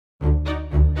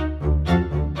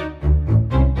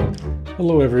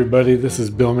Hello everybody, this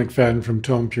is Bill McFadden from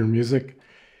Tone Pure Music,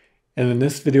 and in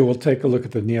this video we'll take a look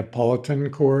at the Neapolitan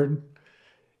chord.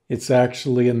 It's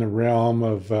actually in the realm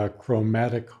of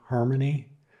chromatic harmony,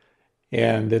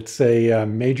 and it's a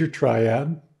major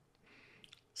triad.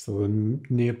 So the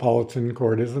Neapolitan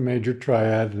chord is a major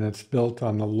triad, and it's built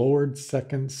on the lowered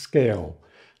second scale.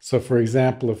 So for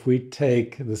example, if we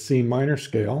take the C minor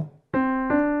scale,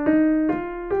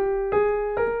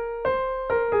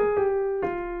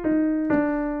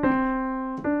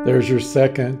 there's your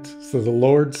second. So the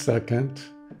lowered second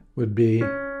would be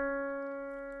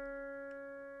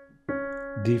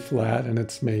D flat, and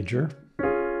it's major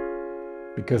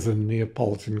because the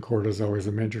Neapolitan chord is always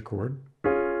a major chord.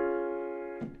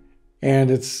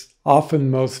 And it's often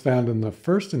most found in the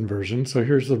first inversion. So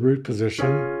here's the root position.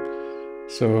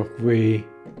 So if we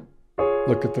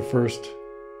look at the first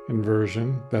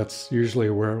inversion, that's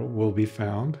usually where it will be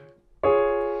found.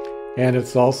 And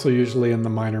it's also usually in the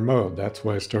minor mode. That's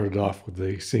why I started off with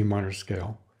the C minor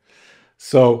scale.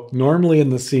 So normally in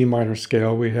the C minor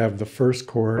scale, we have the first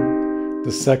chord,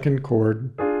 the second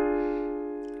chord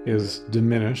is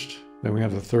diminished, then we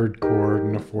have the third chord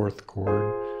and the fourth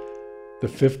chord. The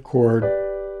fifth chord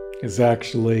is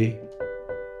actually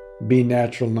B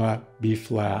natural, not B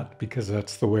flat, because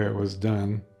that's the way it was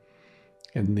done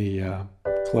in the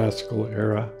classical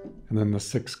era. And then the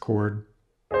sixth chord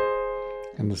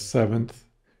and the seventh,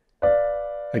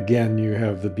 again, you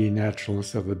have the B natural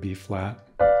instead of the B flat.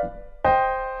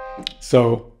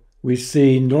 So we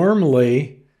see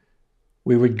normally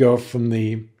we would go from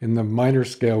in the minor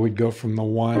scale, we'd go from the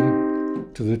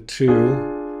 1 to the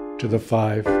 2 to the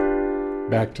 5,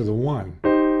 back to the 1.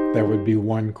 That would be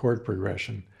one chord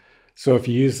progression. So if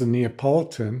you use the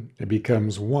Neapolitan, it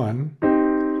becomes 1,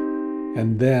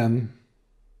 and then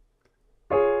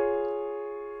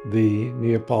the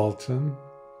Neapolitan,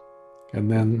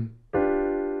 and then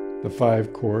the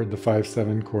 5 chord, the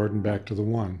 5-7 chord, and back to the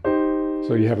 1.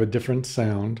 So you have a different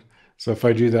sound. So if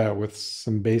I do that with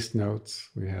some bass notes,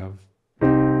 we have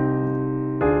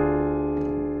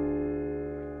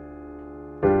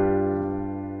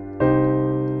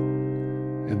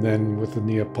and then with the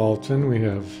Neapolitan we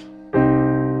have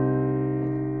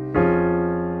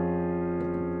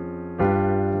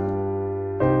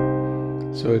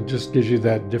so it just gives you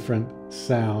that different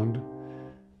sound,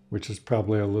 which is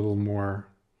probably a little more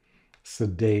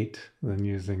sedate than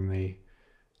using the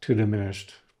two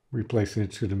diminished, replacing the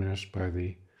two diminished by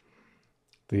the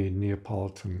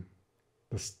Neapolitan,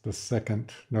 the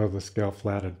second note of the scale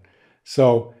flatted.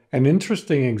 So an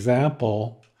interesting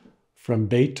example from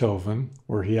Beethoven,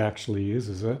 where he actually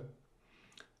uses it,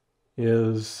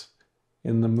 is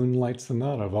in the Moonlight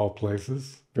Sonata, of all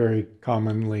places, very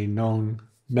commonly known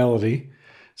melody.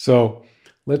 So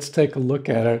let's take a look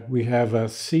at it. We have a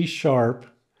C sharp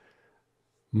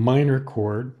minor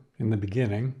chord in the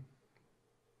beginning.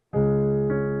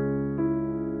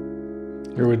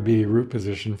 Here would be root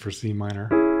position for C minor.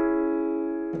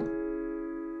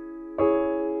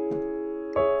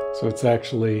 So it's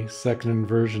actually second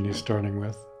inversion he's starting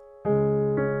with.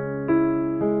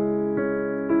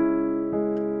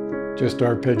 Just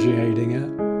arpeggiating it.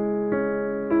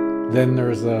 Then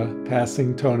there's a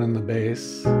passing tone in the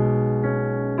bass.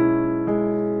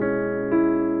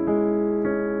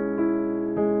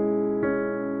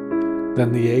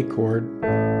 Then the A chord.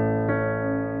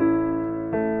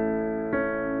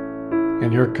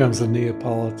 And here comes the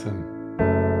Neapolitan.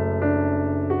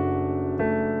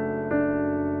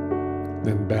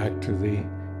 Then back to the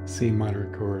C minor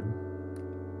chord.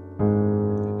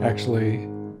 Actually,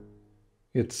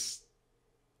 it's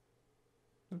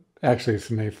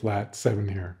an A flat 7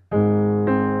 here.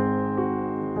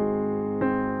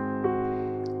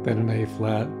 Then an A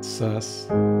flat sus.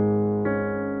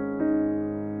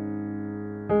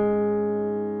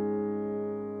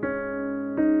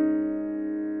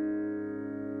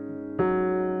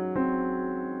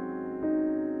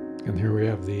 And here we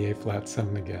have the A flat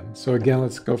 7 again. So again,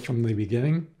 let's go from the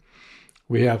beginning.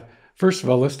 We have, first of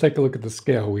all, let's take a look at the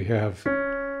scale. We have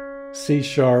C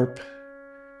sharp,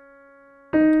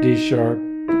 D sharp,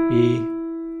 E,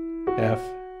 F,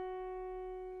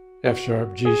 F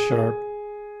sharp, G sharp,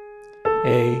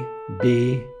 A,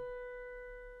 B,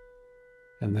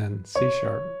 and then C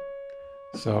sharp.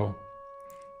 So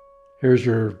here's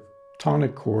your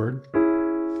tonic chord.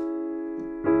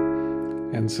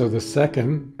 And so the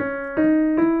second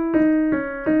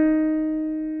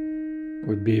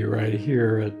would be right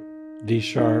here at D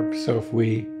sharp. So if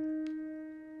we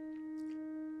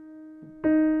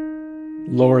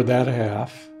lower that a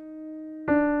half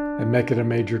and make it a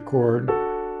major chord,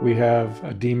 we have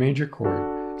a D major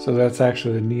chord. So that's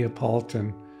actually the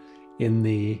Neapolitan in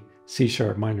the C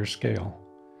sharp minor scale.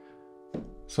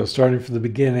 So starting from the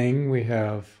beginning, we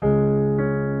have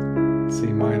C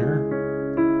minor,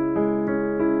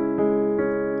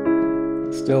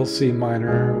 still C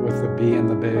minor with a B in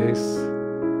the bass,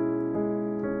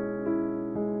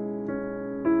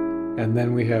 and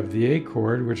then we have the A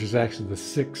chord, which is actually the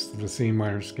 6th of the C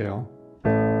minor scale,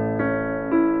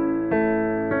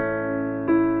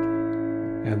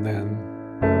 and then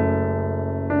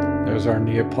there's our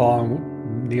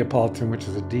Neapolitan, which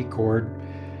is a D chord,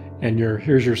 and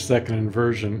here's your second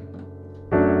inversion.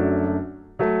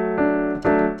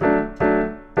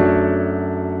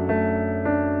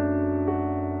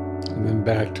 And then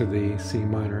back to the C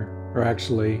minor, or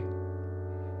actually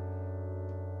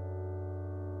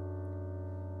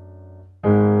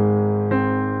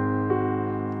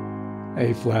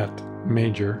A flat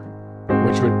major,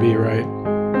 which would be right.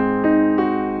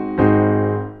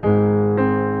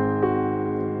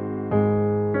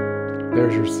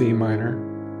 There's your C minor.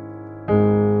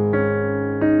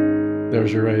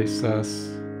 There's your A sus.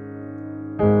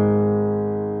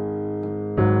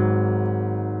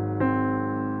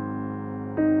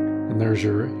 And there's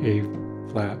your A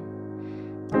flat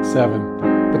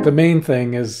 7. But the main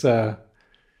thing is in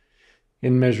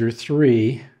measure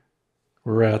 3,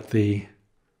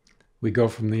 we go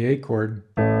from the A chord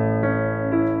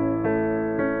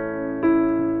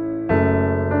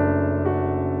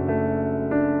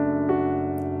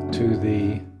to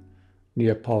the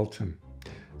Neapolitan.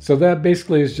 So that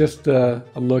basically is just a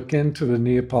look into the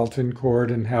Neapolitan chord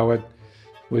and how it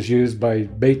was used by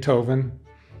Beethoven,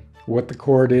 what the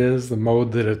chord is, the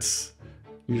mode that it's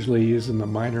usually used in the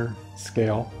minor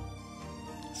scale.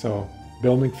 So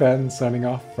Bill McFadden signing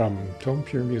off from Tone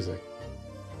Pure Music.